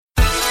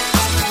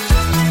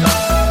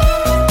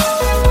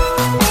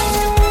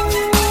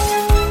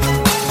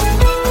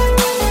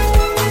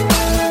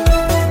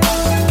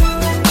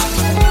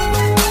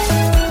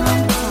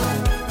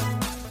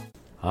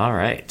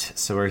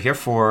So we're here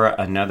for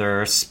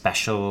another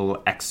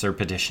special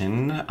excerpt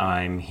edition.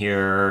 I'm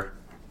here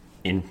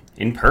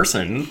in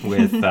person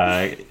with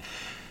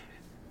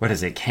what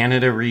is it?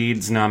 Canada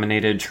Reads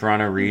nominated,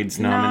 Toronto Reads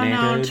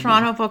nominated. No,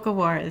 Toronto Book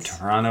Awards.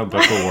 Toronto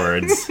Book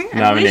Awards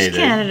nominated. I wish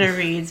Canada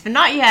Reads, but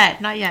not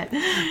yet.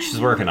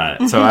 She's working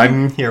on it. So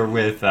I'm here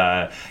with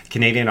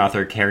Canadian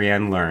author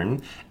Carrie-Anne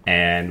Leung,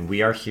 and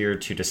we are here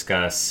to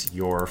discuss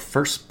your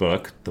first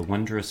book, The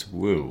Wondrous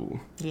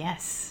Woo.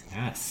 Yes.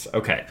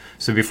 Okay.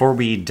 So before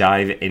we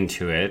dive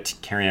into it,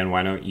 Carrie-Anne,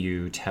 why don't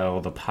you tell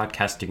the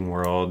podcasting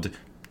world,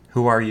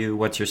 who are you?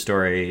 What's your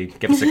story?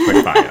 Give us a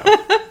quick bio.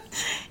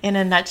 In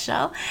a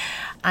nutshell,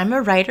 I'm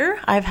a writer.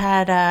 I've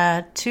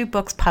had 2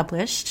 books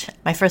published.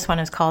 My first one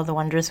is called The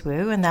Wondrous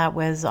Woo, and that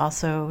was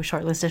also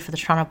shortlisted for the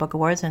Toronto Book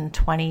Awards in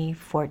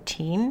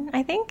 2014,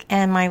 I think.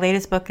 And my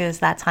latest book is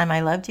That Time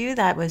I Loved You.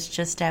 That was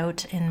just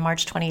out in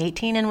March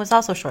 2018 and was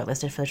also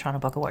shortlisted for the Toronto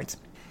Book Awards.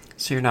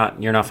 So you're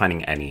not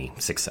finding any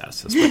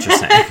success, is what you're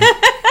saying.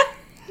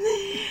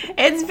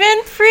 It's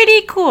been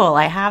pretty cool,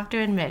 I have to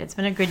admit. It's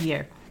been a good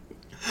year.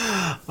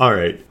 All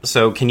right.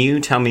 So can you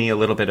tell me a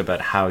little bit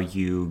about how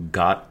you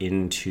got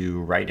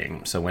into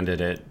writing? So when did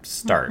it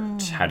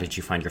start? How did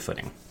you find your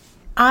footing?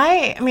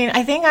 I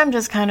think I'm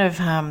just kind of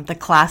the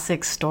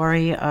classic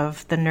story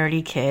of the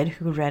nerdy kid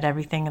who read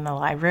everything in the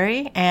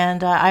library.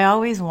 And I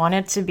always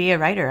wanted to be a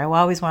writer. I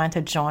always wanted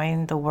to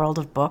join the world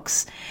of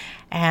books.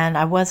 And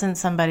I wasn't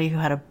somebody who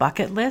had a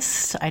bucket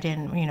list. I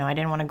didn't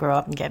want to grow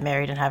up and get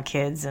married and have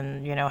kids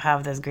and,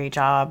 have this great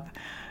job,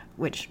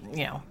 which,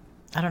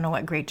 I don't know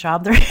what great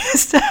job there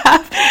is to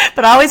have,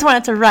 but I always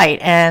wanted to write.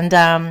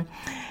 And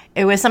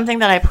it was something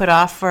that I put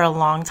off for a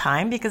long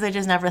time because I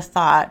just never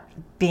thought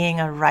being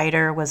a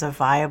writer was a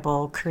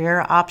viable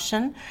career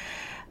option.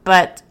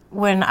 But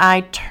when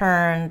I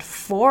turned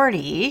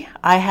 40,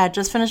 I had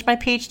just finished my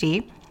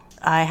PhD.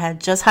 I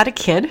had just had a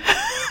kid.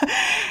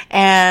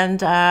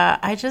 And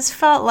I just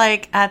felt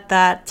like at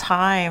that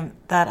time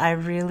that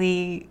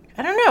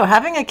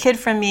having a kid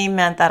for me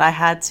meant that I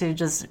had to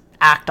just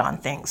act on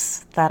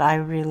things that I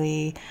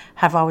really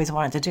have always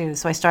wanted to do.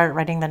 So I started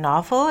writing the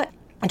novel,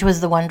 which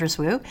was The Wondrous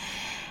Woo.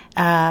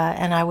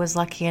 And I was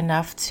lucky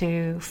enough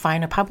to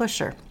find a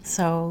publisher.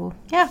 So,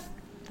 yeah,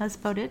 that's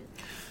about it.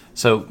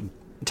 So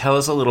tell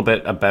us a little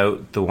bit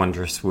about The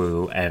Wondrous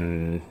Woo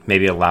and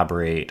maybe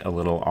elaborate a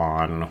little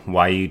on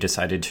why you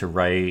decided to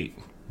write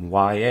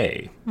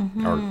YA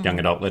or young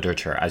adult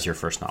literature as your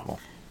first novel.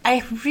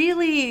 I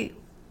really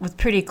was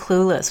pretty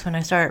clueless when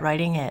I started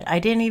writing it. I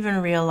didn't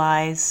even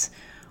realize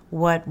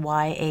what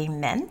YA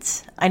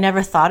meant. I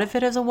never thought of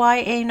it as a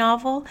YA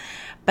novel,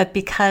 but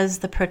because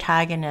the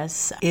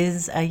protagonist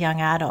is a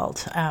young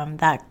adult,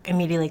 that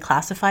immediately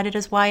classified it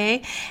as YA.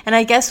 And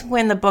I guess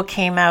when the book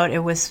came out, it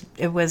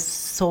was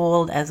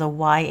sold as a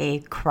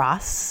YA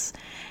cross,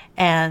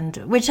 and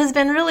which has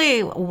been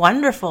really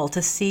wonderful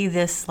to see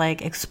this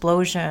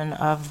explosion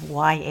of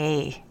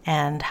YA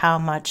and how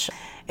much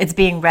it's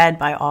being read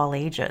by all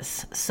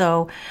ages.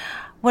 So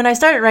when I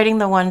started writing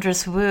The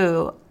Wondrous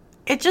Woo,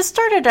 it just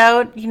started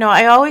out,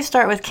 I always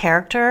start with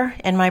character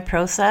in my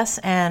process,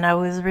 and I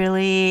was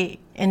really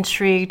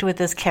intrigued with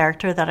this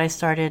character that I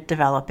started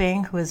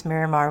developing, who is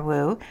Miramar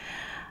Woo,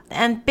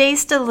 and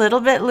based a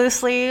little bit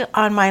loosely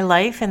on my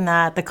life in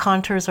that the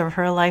contours of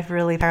her life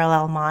really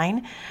parallel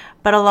mine.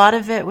 But a lot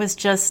of it was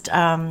just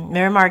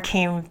Miramar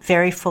came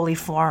very fully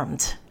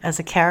formed as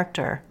a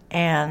character.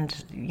 And,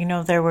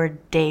 there were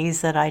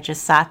days that I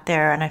just sat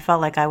there and I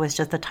felt like I was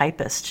just a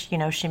typist.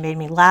 She made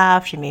me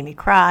laugh, she made me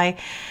cry.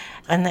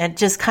 And it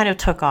just kind of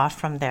took off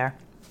from there.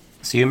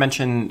 So you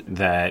mentioned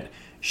that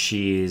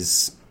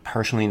she's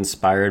partially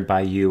inspired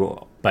by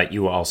you, but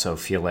you also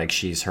feel like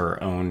she's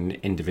her own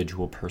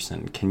individual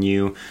person. Can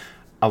you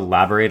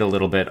elaborate a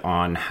little bit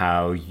on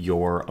how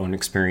your own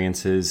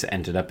experiences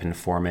ended up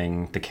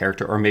informing the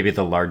character or maybe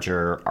the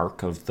larger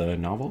arc of the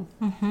novel?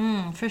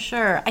 For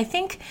sure. I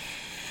think...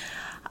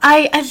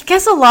 I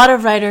guess a lot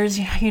of writers,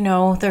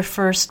 their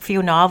first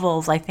few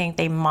novels, I think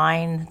they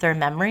mine their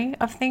memory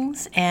of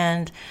things.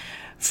 And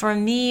for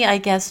me, I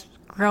guess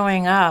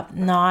growing up,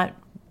 not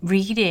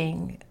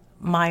reading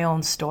my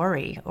own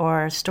story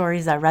or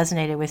stories that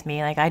resonated with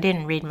me. I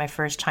didn't read my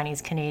first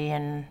Chinese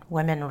Canadian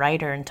women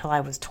writer until I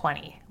was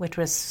 20, which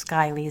was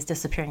Sky Lee's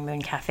Disappearing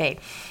Moon Cafe.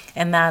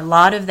 And that a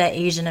lot of the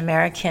Asian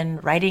American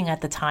writing at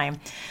the time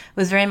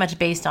was very much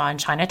based on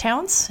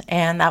Chinatowns.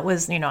 And that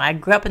was, I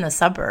grew up in the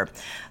suburb.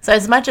 So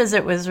as much as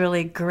it was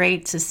really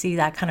great to see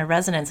that kind of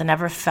resonance, I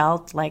never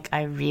felt like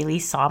I really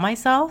saw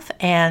myself.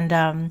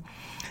 And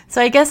so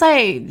I guess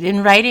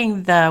in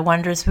writing The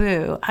Wondrous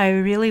Woo, I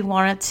really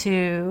wanted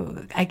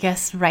to,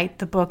 write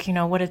the book,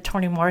 what did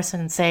Toni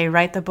Morrison say?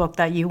 Write the book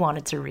that you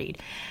wanted to read.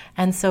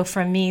 And so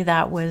for me,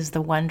 that was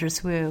The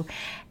Wondrous Woo.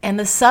 And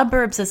the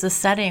suburbs as a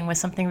setting was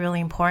something really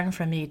important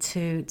for me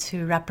to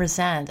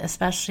represent,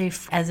 especially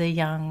as a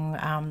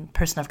young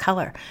person of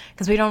color,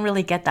 because we don't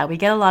really get that. We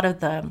get a lot of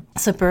the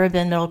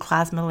suburban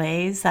middle-class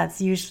malaise. That's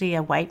usually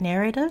a white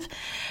narrative.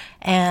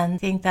 And I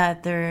think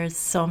that there's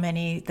so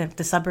many,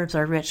 the suburbs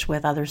are rich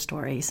with other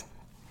stories.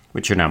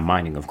 Which you're now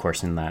mining, of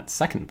course, in that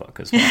second book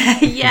as well.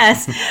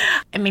 Yes.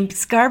 I mean,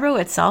 Scarborough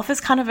itself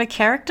is kind of a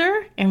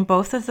character in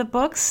both of the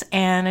books,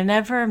 and I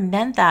never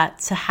meant that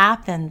to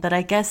happen. But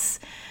I guess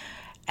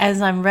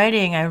as I'm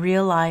writing, I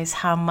realize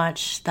how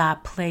much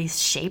that place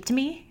shaped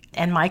me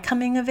and my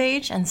coming of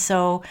age. And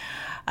so,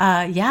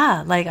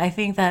 I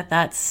think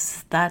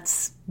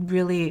that's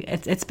really,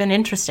 it's been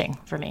interesting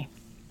for me.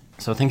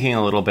 So thinking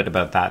a little bit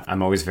about that,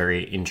 I'm always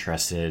very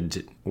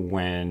interested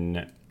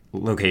when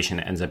location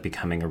ends up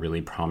becoming a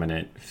really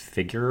prominent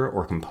figure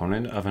or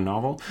component of a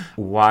novel.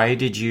 Why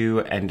did you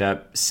end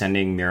up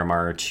sending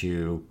Miramar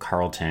to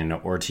Carleton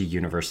or to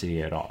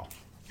university at all?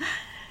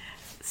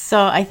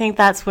 So I think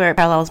that's where it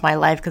parallels my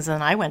life, because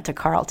then I went to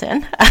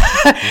Carleton.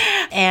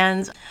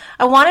 And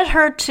I wanted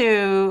her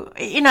to,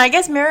 I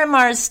guess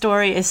Miramar's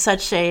story is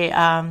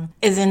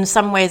is in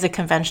some ways a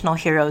conventional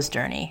hero's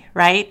journey,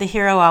 right? The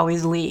hero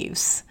always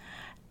leaves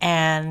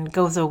and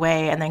goes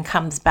away and then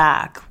comes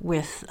back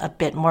with a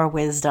bit more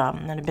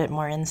wisdom and a bit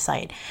more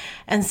insight.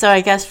 And so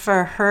I guess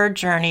for her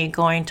journey,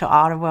 going to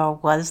Ottawa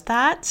was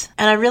that.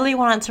 And I really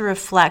wanted to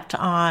reflect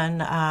on,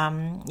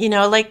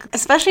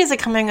 especially as a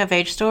coming of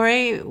age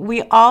story,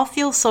 we all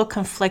feel so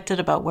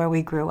conflicted about where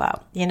we grew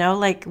up,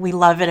 we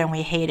love it and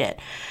we hate it.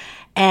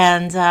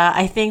 And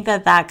I think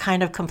that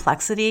kind of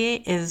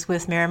complexity is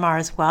with Miramar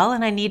as well.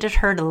 And I needed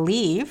her to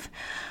leave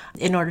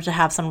in order to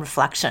have some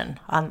reflection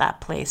on that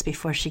place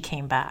before she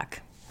came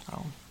back.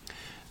 So.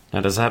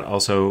 Now, does that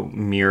also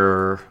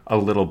mirror a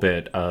little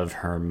bit of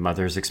her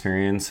mother's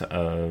experience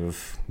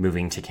of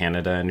moving to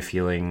Canada and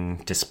feeling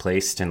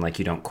displaced and like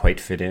you don't quite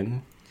fit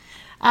in?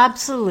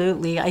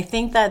 Absolutely. I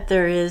think that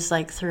there is,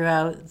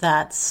 throughout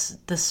that's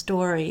the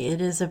story,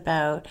 it is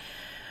about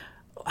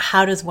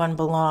how does one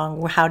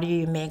belong? How do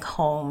you make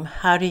home?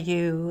 How do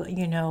you,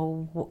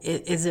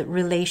 is it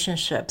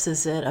relationships?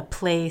 Is it a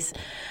place?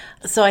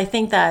 So I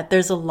think that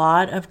there's a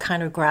lot of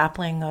kind of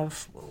grappling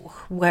of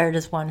where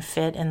does one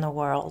fit in the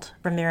world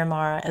for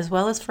Miramar, as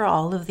well as for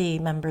all of the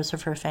members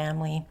of her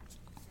family.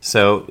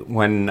 So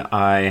when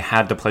I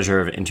had the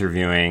pleasure of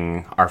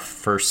interviewing our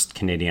first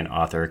Canadian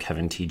author,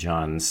 Kevin T.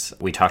 Johns,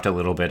 we talked a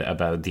little bit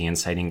about the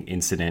inciting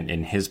incident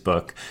in his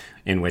book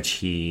in which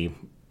he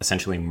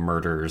essentially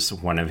murders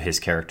one of his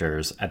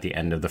characters at the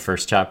end of the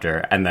first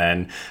chapter. And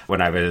then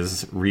when I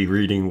was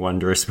rereading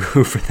Wondrous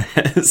Woo for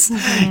this,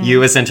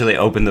 you essentially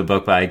opened the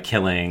book by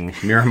killing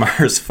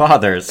Miramar's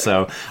father.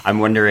 So I'm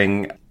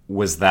wondering,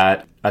 was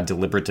that a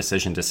deliberate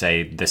decision to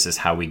say, this is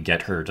how we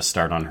get her to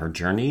start on her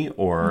journey?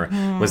 Or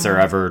was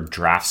there ever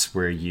drafts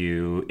where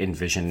you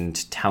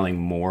envisioned telling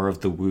more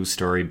of the Woo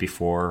story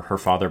before her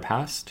father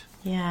passed?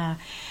 Yeah,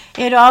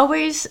 it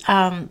always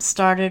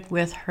started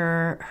with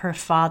her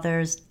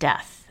father's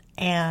death.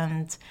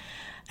 And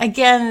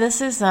again,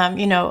 this is,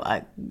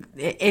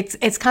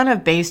 it's kind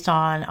of based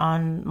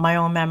on my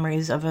own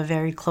memories of a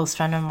very close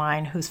friend of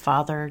mine whose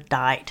father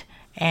died,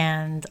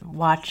 and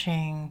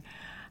watching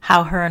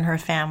how her and her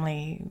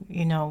family,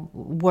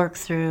 work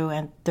through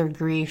and their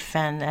grief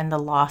and the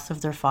loss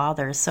of their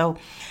father. So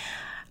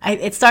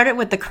it started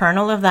with the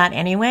kernel of that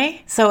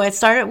anyway. So it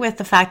started with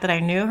the fact that I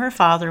knew her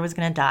father was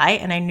going to die,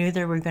 and I knew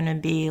there were going to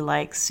be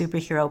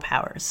superhero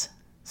powers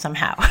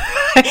somehow.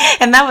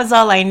 And that was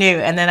all I knew.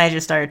 And then I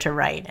just started to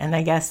write. And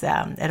I guess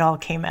it all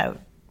came out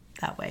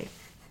that way.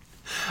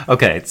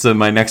 Okay, so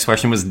my next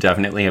question was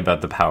definitely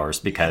about the powers,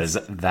 because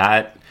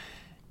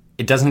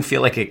it doesn't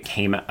feel like it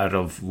came out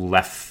of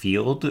left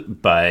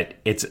field, but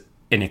it's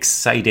an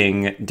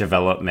exciting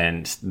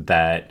development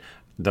that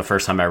the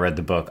first time I read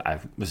the book, I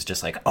was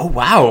just like, oh,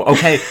 wow,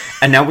 okay.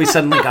 And now we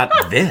suddenly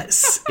got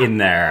this in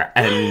there.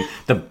 And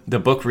the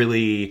book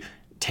really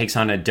takes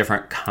on a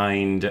different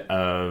kind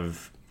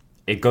of...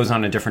 It goes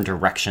on a different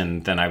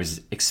direction than I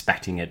was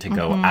expecting it to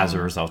go as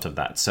a result of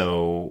that.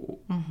 So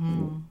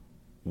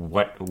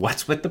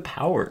what's with the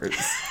powers?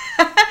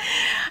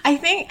 I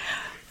think,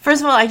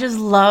 first of all, I just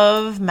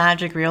love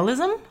magic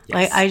realism.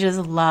 Yes. I just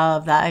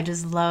love that. I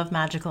just love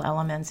magical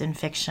elements in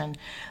fiction.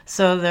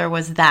 So there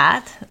was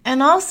that.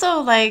 And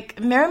also,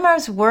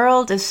 Miramar's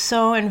world is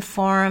so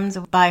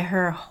informed by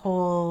her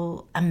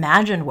whole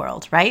imagined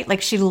world,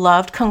 right? She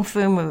loved Kung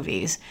Fu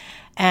movies.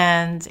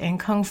 And in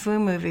Kung Fu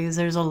movies,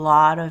 there's a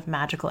lot of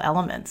magical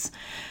elements.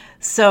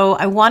 So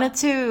I wanted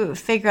to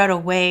figure out a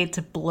way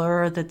to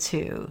blur the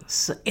two,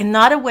 in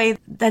not a way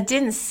that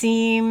didn't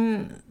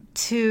seem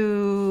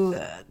too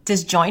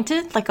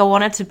disjointed. I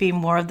wanted to be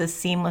more of the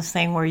seamless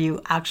thing where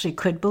you actually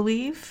could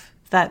believe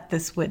that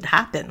this would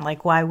happen.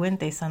 Why wouldn't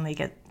they suddenly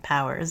get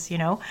powers,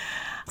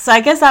 So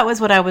I guess that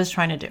was what I was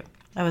trying to do.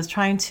 I was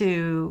trying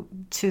to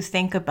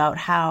think about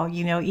how,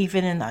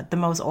 even in the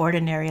most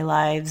ordinary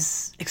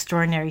lives,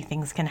 extraordinary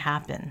things can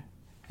happen.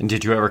 And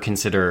did you ever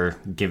consider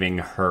giving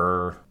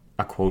her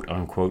a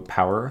quote-unquote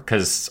power?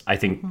 Because I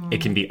think it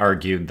can be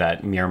argued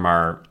that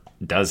Miramar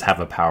does have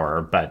a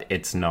power, but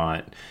it's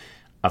not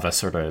of a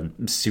sort of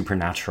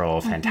supernatural,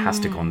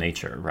 fantastical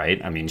nature, right?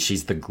 I mean,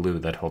 she's the glue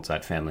that holds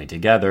that family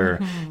together.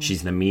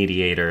 She's the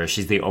mediator.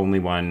 She's the only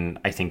one,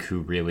 I think, who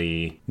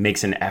really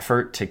makes an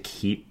effort to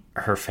keep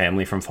her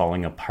family from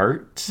falling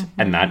apart,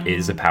 and that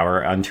is a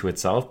power unto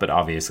itself, but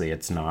obviously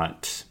it's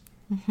not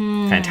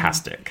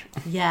fantastic.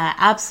 Yeah,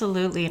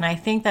 absolutely. And I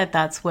think that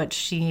that's what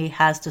she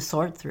has to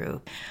sort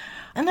through.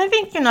 And I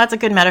think, it's a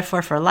good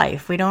metaphor for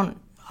life. We don't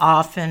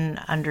often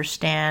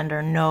understand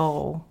or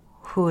know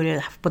who it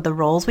is, what the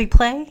roles we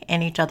play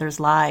in each other's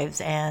lives.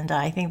 And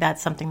I think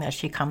that's something that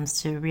she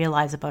comes to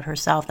realize about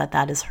herself,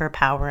 that is her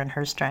power and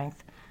her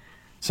strength.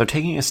 So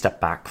taking a step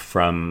back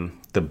from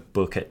the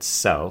book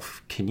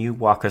itself, can you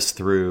walk us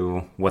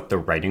through what the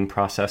writing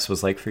process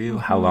was like for you?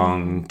 How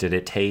long did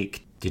it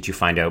take? Did you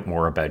find out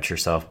more about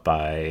yourself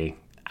by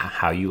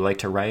how you like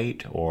to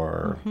write,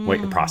 or what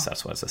your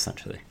process was,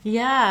 essentially?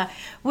 Yeah.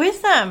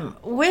 With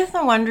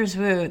The Wondrous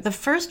Woo, the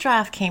first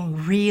draft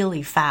came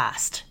really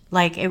fast.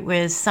 Like, it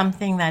was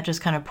something that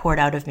just kind of poured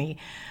out of me.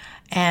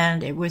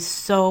 And it was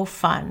so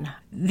fun.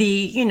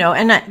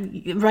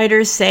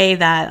 Writers say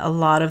that a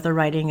lot of the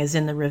writing is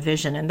in the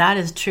revision, and that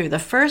is true. The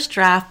first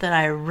draft that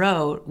I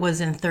wrote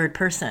was in third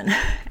person,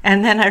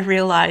 and then I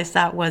realized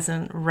that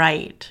wasn't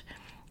right.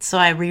 So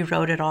I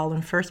rewrote it all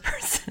in first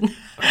person.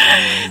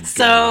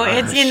 So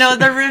it's,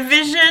 the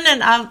revision,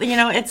 and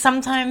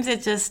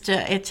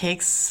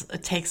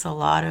it takes a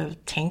lot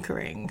of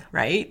tinkering,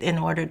 right, in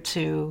order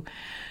to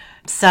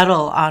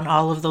settle on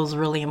all of those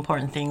really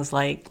important things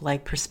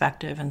like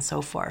perspective and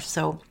so forth.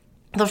 So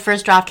the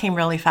first draft came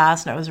really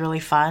fast and it was really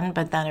fun,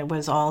 but then it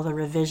was all the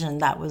revision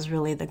that was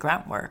really the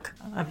grunt work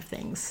of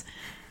things.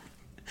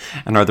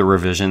 And are the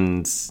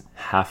revisions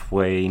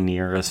halfway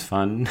near as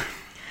fun?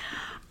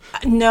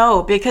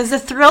 No, because the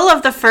thrill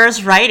of the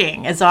first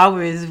writing is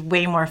always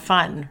way more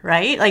fun,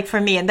 right? Like,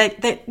 for me, and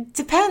that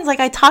depends. Like,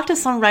 I talk to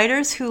some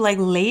writers who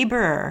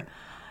labor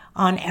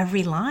on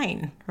every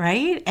line,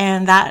 right?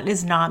 And that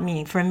is not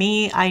me. For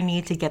me, I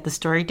need to get the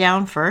story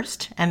down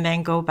first and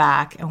then go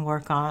back and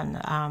work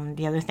on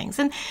the other things.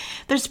 And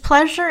there's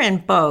pleasure in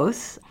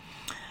both.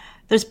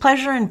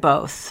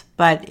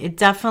 But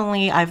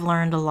I've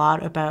learned a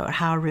lot about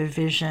how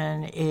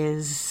revision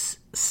is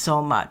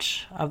so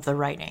much of the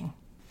writing.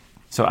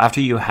 So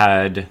after you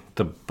had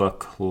the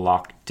book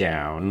locked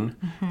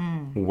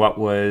down, what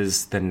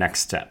was the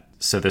next step?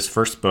 So this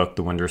first book,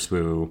 The Wondrous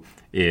Woo,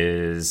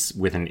 is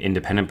with an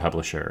independent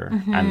publisher.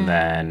 And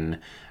then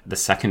the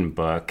second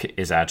book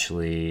is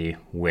actually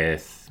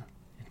with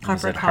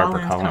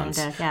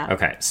HarperCollins. Yeah.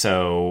 Okay,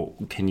 so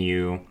can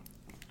you,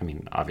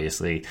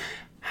 obviously,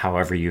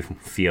 however you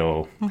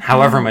feel,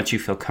 however much you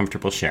feel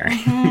comfortable sharing,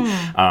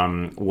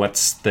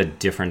 what's the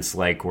difference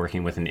like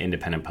working with an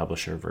independent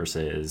publisher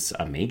versus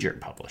a major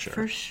publisher?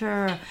 For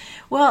sure.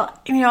 Well,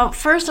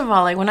 first of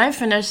all, when I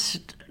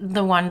finished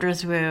The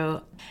Wondrous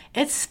Woo,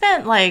 it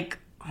spent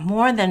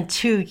more than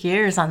 2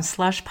 years on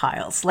slush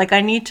piles.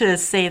 I need to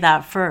say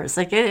that first.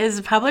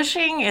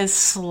 Publishing is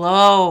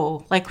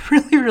slow,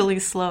 really, really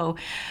slow.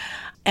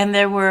 And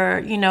there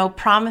were,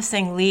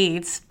 promising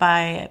leads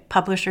by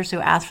publishers who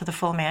asked for the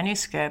full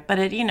manuscript, but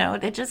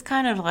it just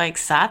kind of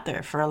sat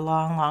there for a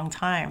long, long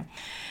time.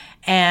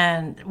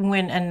 And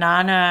when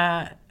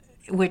Inanna,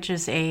 which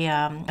is a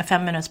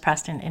feminist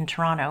press in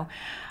Toronto,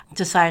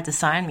 decided to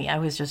sign me, I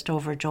was just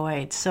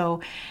overjoyed.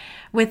 So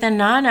with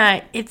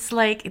Inanna, it's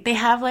they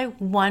have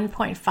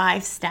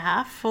 1.5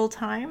 staff full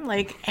time,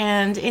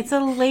 and it's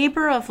a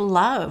labor of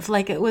love.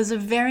 It was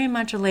very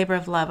much a labor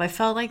of love. I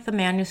felt like the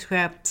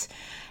manuscript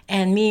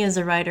and me as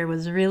a writer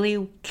was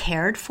really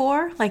cared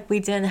for. We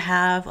didn't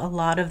have a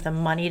lot of the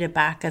money to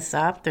back us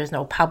up. There's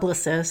no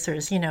publicist,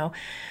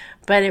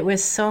 but it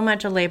was so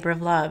much a labor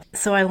of love.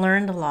 So I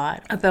learned a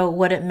lot about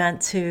what it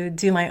meant to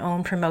do my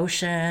own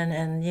promotion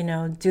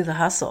and, do the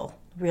hustle,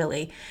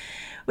 really.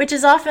 Which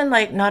is often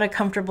not a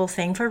comfortable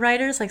thing for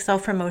writers.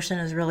 Self-promotion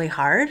is really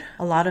hard.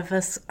 A lot of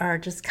us are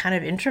just kind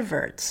of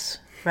introverts,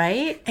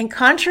 right? And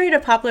contrary to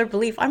popular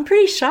belief, I'm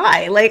pretty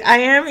shy. I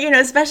am,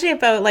 especially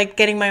about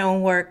getting my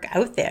own work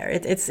out there.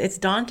 It's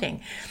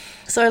daunting.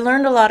 So I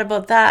learned a lot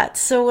about that.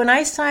 So when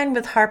I signed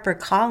with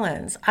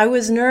HarperCollins, I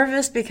was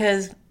nervous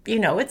because,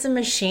 it's a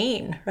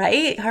machine,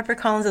 right?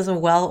 HarperCollins is a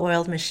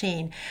well-oiled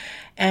machine.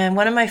 And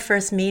one of my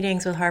first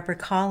meetings with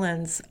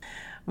HarperCollins,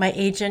 my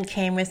agent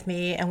came with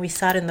me and we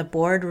sat in the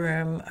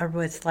boardroom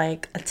with a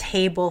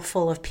table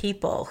full of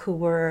people who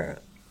were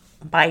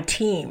by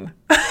team.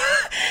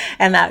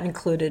 And that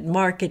included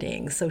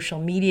marketing, social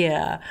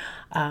media,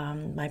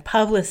 my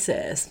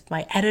publicist,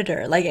 my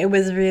editor. It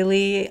was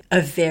really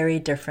a very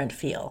different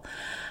feel.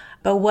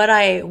 But what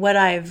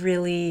I've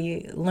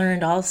really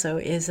learned also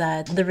is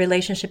that the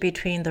relationship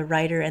between the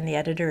writer and the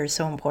editor is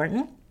so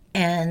important.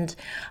 And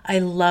I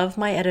love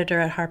my editor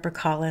at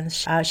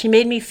HarperCollins. She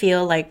made me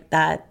feel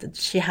that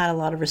she had a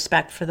lot of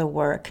respect for the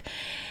work.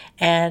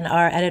 And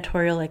our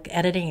editorial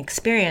editing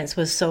experience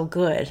was so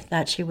good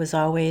that she was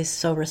always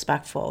so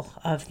respectful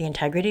of the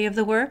integrity of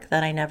the work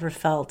that I never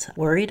felt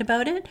worried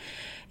about it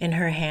in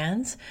her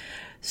hands.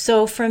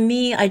 So for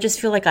me, I just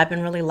feel like I've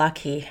been really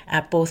lucky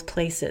at both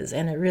places.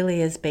 And it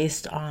really is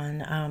based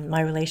on my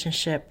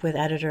relationship with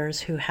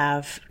editors who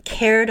have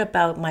cared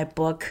about my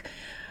book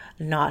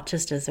not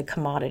just as a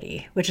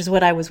commodity, which is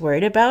what I was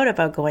worried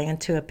about going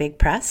into a big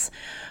press.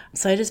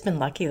 So I just been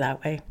lucky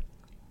that way.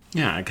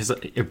 Yeah, because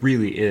it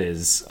really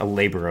is a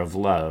labor of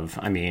love.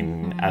 I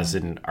mean, as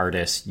an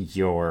artist,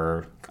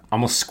 you're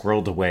almost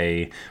squirreled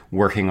away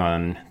working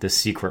on the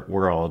secret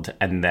world,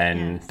 and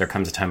then there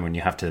comes a time when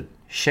you have to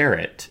share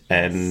it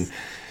and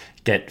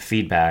get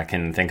feedback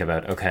and think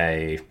about,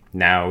 okay,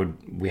 now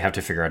we have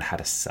to figure out how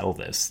to sell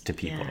this to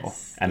people.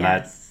 And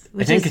that,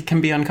 I think it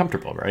can be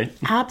uncomfortable, right?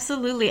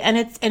 Absolutely. And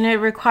it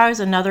requires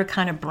another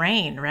kind of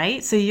brain,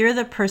 right? So you're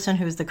the person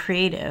who's the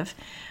creative,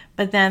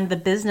 but then the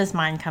business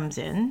mind comes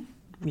in,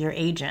 your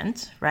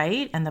agent,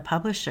 right? And the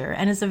publisher.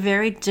 And it's a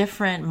very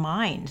different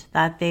mind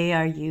that they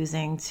are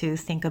using to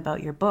think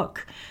about your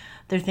book.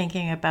 They're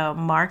thinking about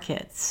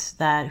markets,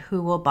 that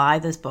who will buy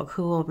this book,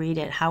 who will read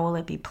it, how will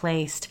it be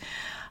placed,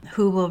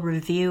 who will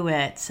review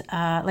it.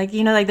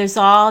 There's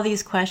all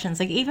these questions.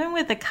 Like even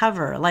with the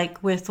cover,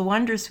 like with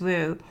Wondrous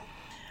Woo,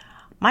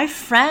 my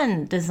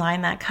friend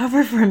designed that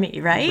cover for me,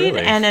 right? Really?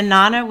 And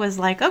Anana was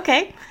like,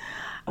 okay.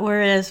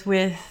 Whereas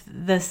with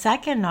the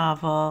second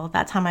novel,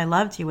 That Time I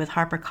Loved You with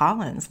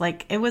HarperCollins,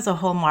 like it was a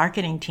whole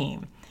marketing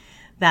team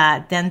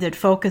that then did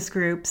focus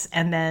groups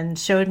and then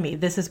showed me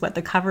this is what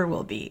the cover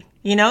will be,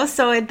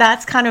 So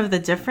that's kind of the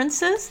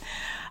differences.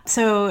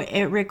 So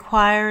it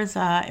requires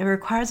a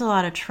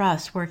lot of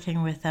trust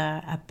working with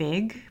a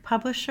big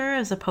publisher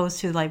as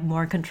opposed to like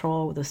more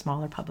control with a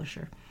smaller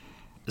publisher.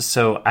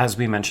 So as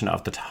we mentioned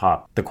off the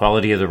top, the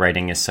quality of the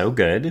writing is so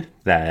good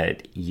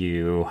that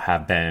you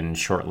have been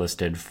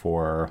shortlisted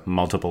for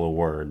multiple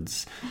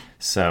awards.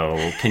 So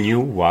can you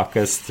walk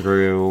us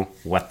through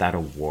what that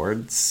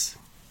awards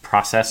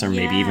process, or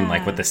maybe even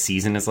like what the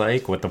season is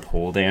like, what the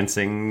pole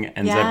dancing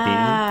ends up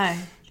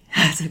being?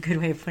 That's a good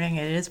way of putting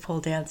it. It is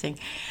pole dancing.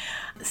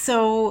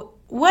 So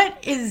what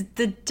is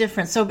the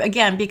difference? So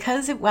again,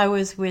 because I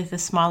was with a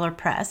smaller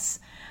press,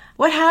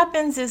 what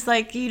happens is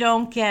like you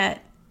don't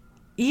get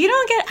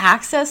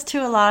access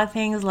to a lot of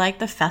things like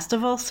the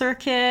festival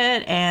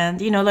circuit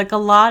and, like a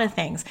lot of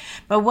things.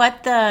 But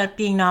what the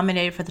being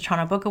nominated for the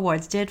Toronto Book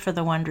Awards did for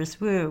the Wondrous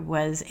Woo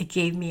was it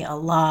gave me a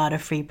lot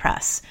of free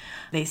press.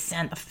 They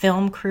sent a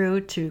film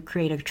crew to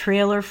create a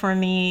trailer for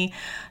me.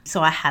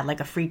 So I had like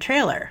a free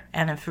trailer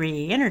and a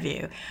free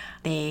interview.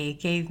 They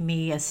gave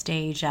me a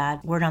stage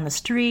at Word on the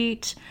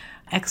Street.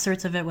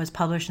 Excerpts of it was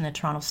published in the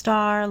Toronto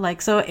Star.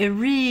 So it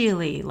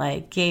really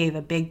gave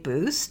a big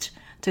boost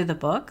to the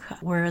book,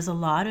 whereas a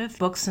lot of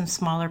books in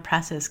smaller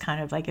presses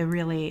kind of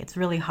it's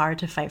really hard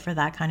to fight for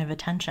that kind of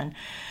attention.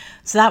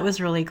 So that was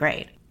really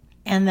great.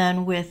 And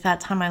then with That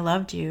Time I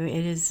Loved You,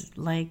 it is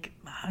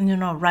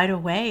right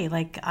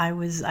away, I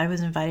was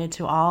invited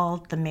to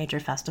all the major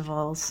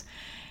festivals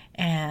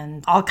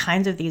and all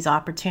kinds of these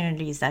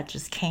opportunities that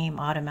just came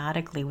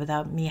automatically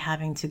without me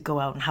having to go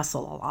out and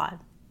hustle a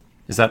lot.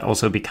 Is that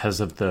also because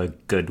of the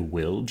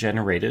goodwill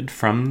generated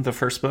from the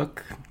first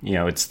book?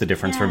 It's the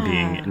difference from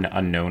being an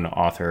unknown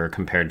author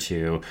compared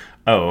to,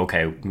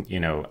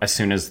 as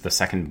soon as the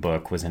second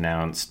book was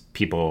announced,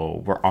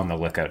 people were on the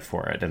lookout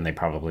for it and they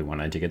probably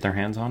wanted to get their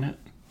hands on it.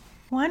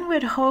 One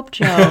would hope,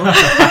 Joe.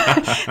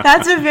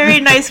 That's a very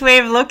nice way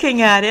of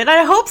looking at it.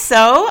 I hope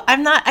so.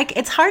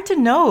 It's hard to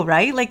know,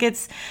 right?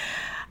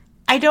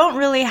 I don't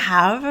really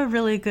have a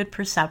really good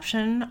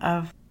perception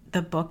of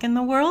the book in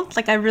the world.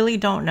 I really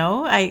don't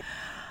know. I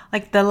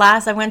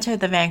went to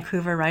the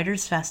Vancouver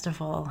Writers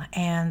Festival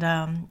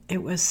and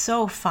it was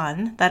so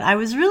fun that I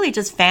was really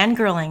just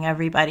fangirling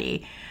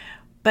everybody.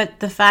 But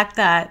the fact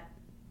that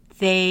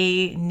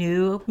they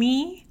knew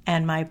me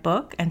and my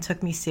book and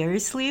took me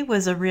seriously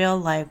was a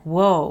real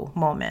whoa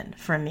moment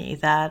for me,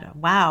 that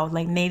wow,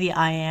 maybe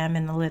I am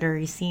in the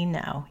literary scene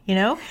now,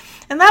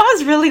 And that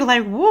was really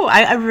whoa,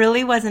 I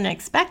really wasn't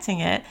expecting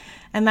it.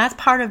 And that's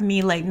part of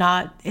me,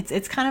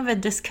 it's kind of a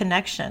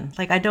disconnection.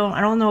 I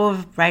don't know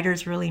if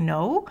writers really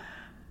know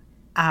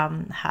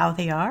how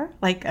they are.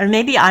 Or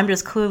maybe I'm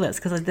just clueless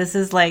because this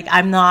is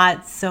I'm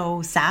not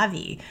so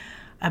savvy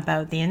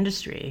about the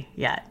industry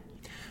yet.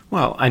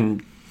 Well,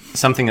 and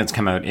something that's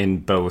come out in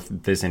both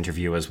this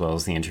interview as well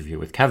as the interview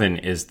with Kevin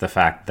is the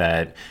fact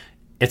that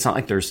it's not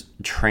like there's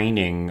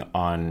training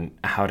on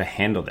how to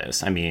handle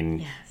this. I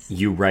mean,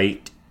 you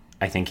write,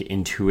 I think,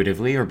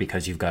 intuitively, or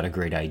because you've got a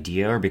great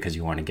idea, or because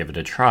you want to give it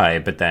a try.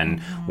 But then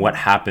what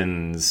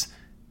happens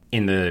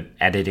in the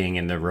editing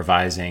and the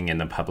revising and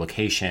the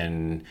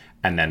publication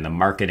and then the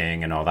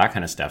marketing and all that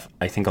kind of stuff,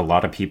 I think a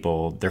lot of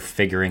people, they're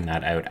figuring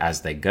that out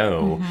as they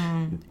go.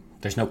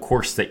 There's no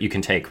course that you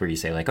can take where you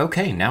say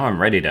okay, now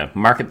I'm ready to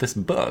market this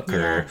book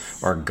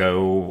or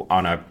go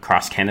on a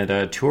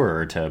cross-Canada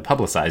tour to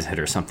publicize it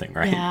or something,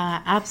 right?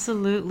 Yeah,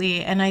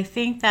 absolutely. And I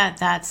think that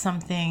that's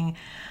something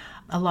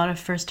a lot of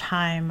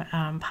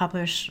first-time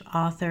published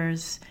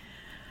authors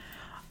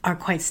are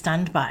quite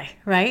stunned by,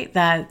 right?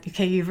 That,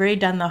 okay, you've already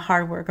done the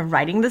hard work of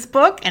writing this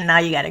book and now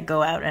you got to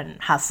go out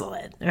and hustle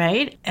it,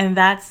 right? And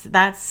that's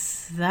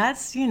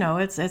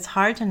it's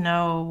hard to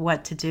know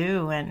what to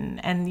do. And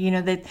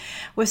that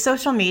with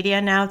social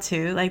media now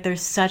too,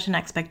 there's such an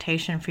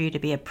expectation for you to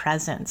be a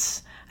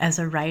presence as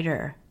a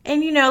writer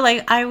And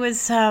like I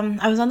was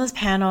on this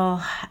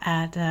panel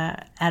at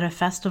a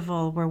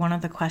festival where one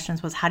of the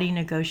questions was, how do you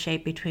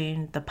negotiate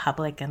between the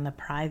public and the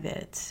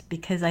private?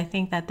 Because I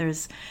think that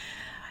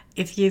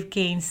if you've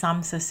gained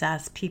some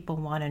success, people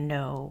want to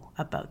know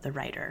about the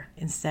writer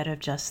instead of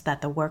just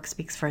that the work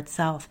speaks for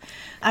itself.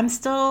 I'm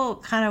still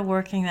kind of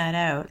working that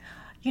out.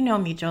 You know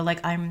me, Joe,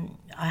 like I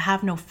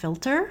have no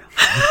filter,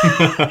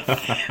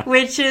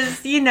 which is,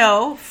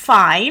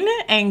 fine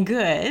and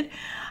good.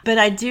 But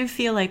I do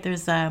feel like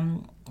there's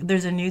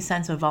a new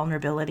sense of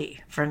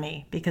vulnerability for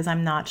me because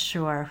I'm not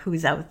sure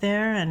who's out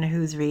there and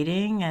who's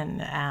reading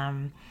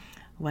and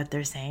what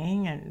they're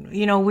saying and,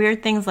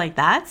 weird things like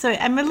that. So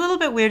I'm a little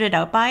bit weirded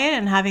out by it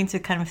and having to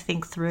kind of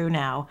think through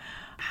now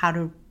how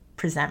to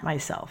present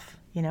myself,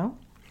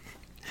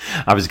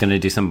 I was going to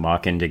do some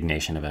mock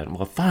indignation about it.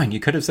 Well, fine, you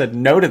could have said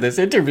no to this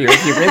interview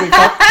if you really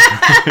thought.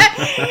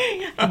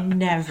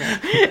 Never.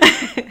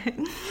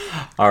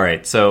 All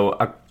right, so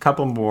a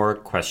couple more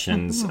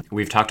questions. Mm-hmm.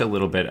 We've talked a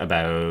little bit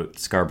about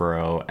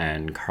Scarborough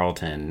and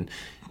Carleton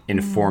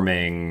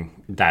informing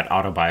that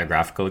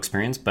autobiographical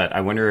experience, but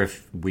I wonder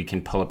if we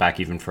can pull it back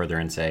even further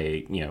and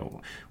say,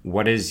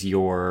 what is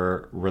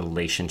your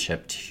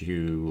relationship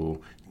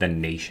to the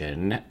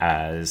nation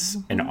as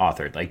an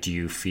author? Like, do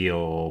you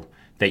feel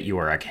that you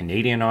are a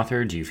Canadian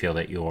author? Do you feel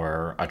that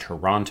you're a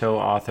Toronto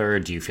author?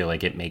 Do you feel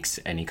like it makes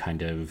any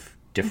kind of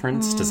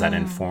difference? Does that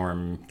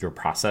inform your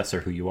process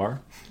or who you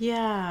are?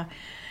 Yeah.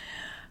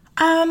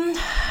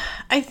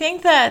 I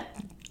think that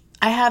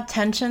I have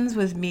tensions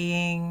with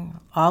being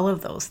all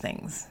of those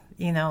things.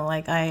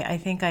 Like I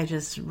think I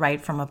just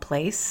write from a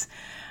place.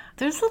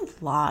 There's a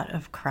lot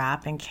of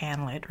crap in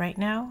CanLit right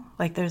now.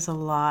 Like there's a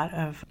lot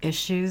of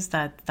issues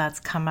that's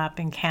come up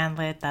in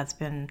CanLit that's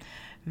been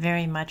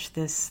very much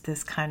this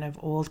kind of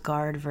old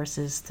guard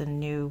versus the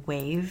new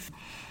wave.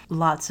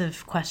 Lots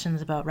of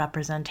questions about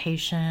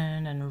representation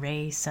and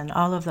race and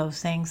all of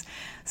those things.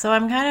 So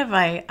I'm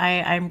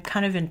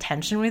kind of in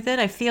tension with it.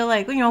 I feel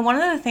like, one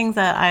of the things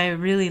that I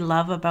really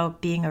love about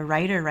being a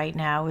writer right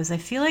now is I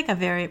feel like I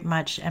very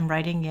much am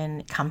writing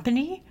in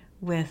company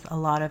with a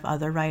lot of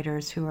other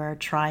writers who are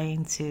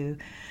trying to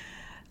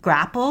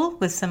grapple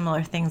with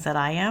similar things that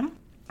I am.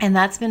 And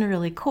that's been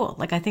really cool.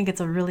 Like, I think it's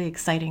a really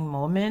exciting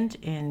moment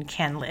in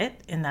CanLit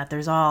in that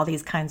there's all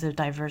these kinds of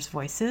diverse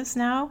voices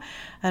now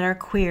that are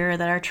queer,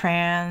 that are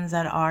trans,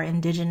 that are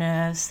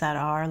Indigenous, that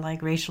are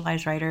like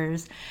racialized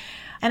writers.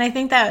 And I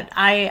think that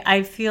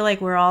I feel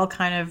like we're all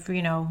kind of,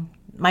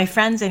 my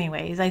friends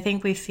anyways, I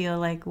think we feel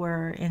like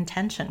we're in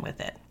tension with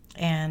it.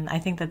 And I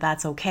think that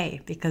that's okay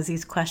because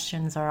these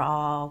questions are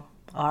all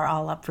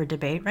up for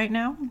debate right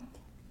now.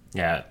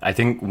 Yeah, I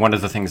think one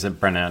of the things that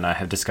Brenna and I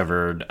have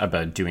discovered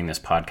about doing this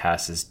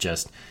podcast is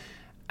just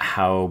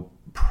how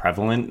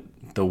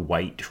prevalent the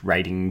white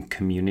writing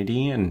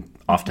community and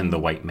often the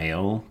white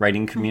male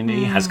writing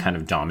community has kind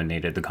of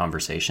dominated the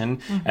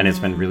conversation. And it's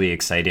been really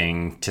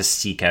exciting to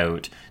seek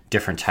out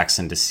different texts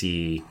and to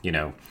see,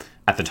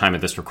 at the time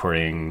of this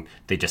recording,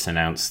 they just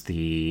announced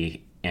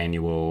the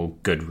annual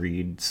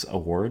Goodreads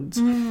Awards.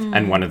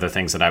 And one of the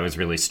things that I was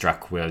really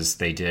struck was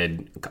they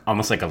did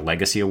almost like a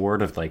legacy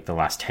award of like the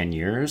last 10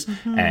 years.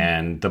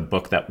 And the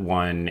book that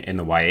won in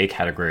the YA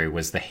category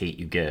was The Hate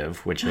U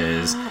Give, which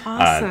is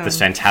awesome. This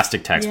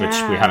fantastic text, which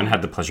we haven't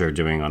had the pleasure of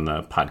doing on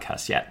the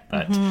podcast yet.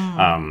 But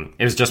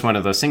it was just one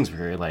of those things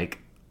where you're like,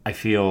 I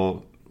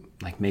feel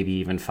like maybe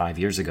even 5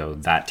 years ago,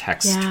 that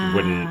text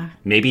wouldn't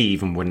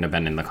have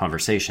been in the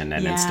conversation.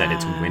 And instead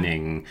it's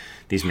winning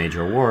these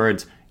major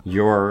awards.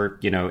 You're,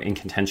 in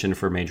contention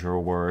for major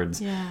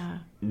awards. Yeah.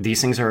 These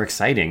things are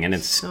exciting. And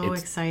it's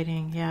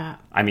exciting. Yeah.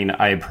 I mean,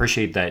 I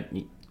appreciate that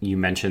you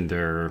mentioned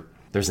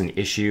there's an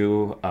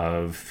issue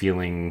of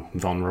feeling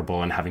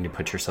vulnerable and having to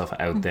put yourself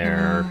out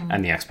there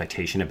and the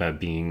expectation about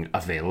being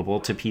available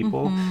to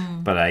people.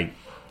 But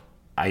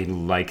I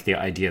like the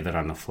idea that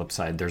on the flip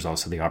side, there's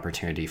also the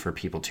opportunity for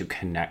people to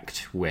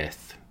connect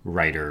with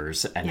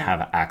writers and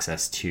have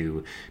access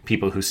to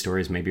people whose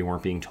stories maybe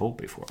weren't being told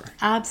before.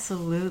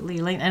 Absolutely.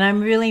 And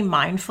I'm really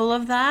mindful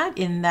of that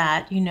in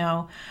that,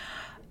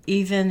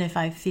 even if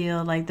I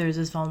feel like there's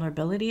this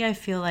vulnerability, I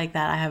feel like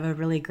that I have a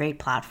really great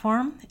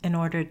platform in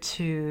order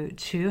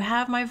to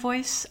have my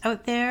voice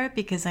out there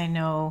because I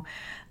know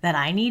that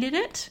I needed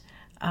it.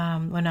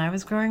 When I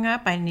was growing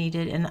up, I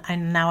needed,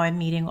 and now I'm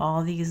meeting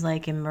all these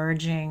like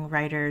emerging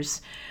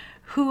writers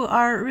who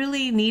are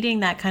really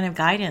needing that kind of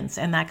guidance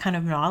and that kind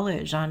of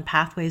knowledge on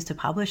pathways to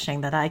publishing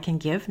that I can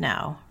give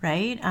now,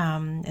 right?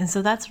 And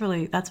so that's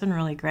been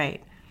really great.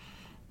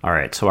 All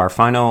right, so our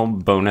final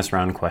bonus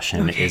round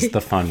question is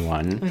the fun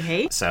one.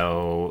 Okay.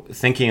 So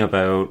thinking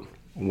about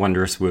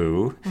Wondrous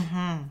Woo,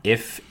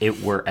 if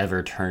it were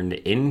ever turned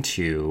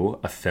into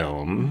a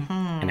film,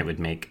 and it would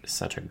make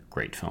such a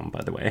great film,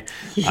 by the way,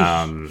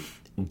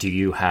 do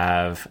you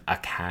have a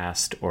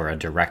cast or a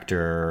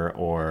director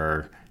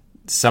or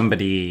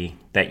somebody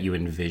that you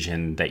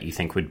envision that you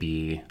think would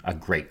be a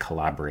great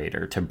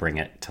collaborator to bring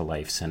it to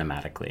life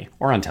cinematically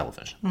or on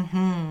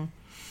television?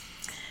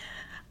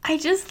 I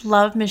just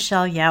love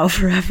Michelle Yeoh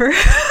forever.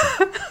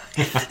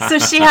 So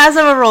she has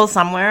a role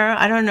somewhere.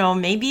 I don't know,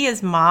 maybe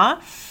as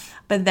Ma.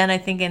 But then I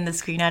think in the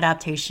screen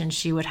adaptation,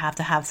 she would have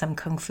to have some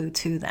kung fu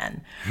too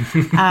then.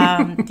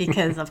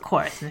 Because, of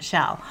course,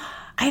 Michelle.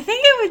 I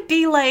think it would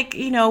be like,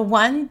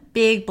 one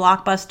big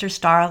blockbuster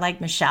star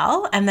like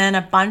Michelle and then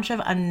a bunch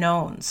of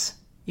unknowns,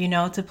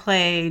 to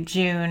play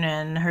June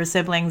and her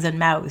siblings and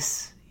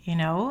Mouse,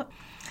 And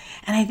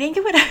I think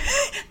it would,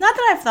 not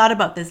that I've thought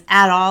about this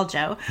at all,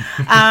 Joe.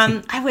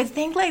 I would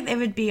think like it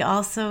would be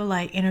also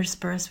like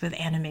interspersed with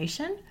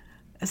animation.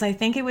 So I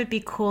think it would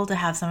be cool to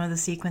have some of the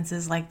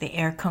sequences like the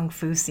air kung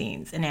fu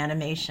scenes in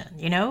animation,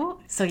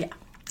 So yeah,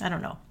 I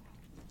don't know.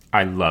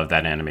 I love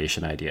that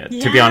animation idea.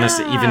 Yeah. To be honest,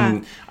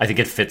 even I think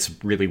it fits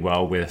really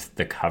well with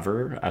the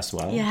cover as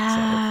well.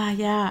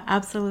 Yeah,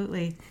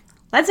 absolutely.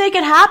 Let's make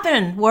it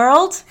happen,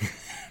 world.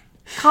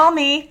 Call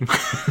me.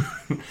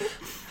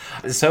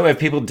 So if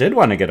people did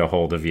want to get a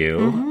hold of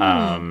you,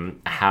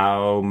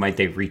 how might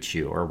they reach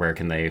you or where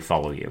can they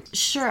follow you?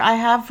 Sure. I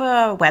have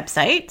a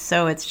website.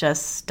 So it's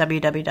just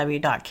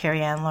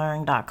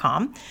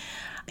www.carrieannleung.com.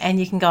 And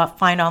you can go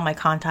find all my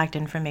contact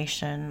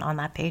information on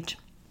that page.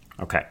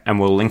 Okay. And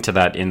we'll link to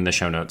that in the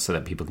show notes so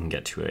that people can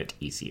get to it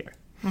easier.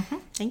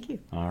 Thank you.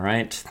 All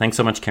right. Thanks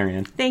so much, Carrie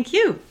Ann. Thank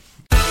you.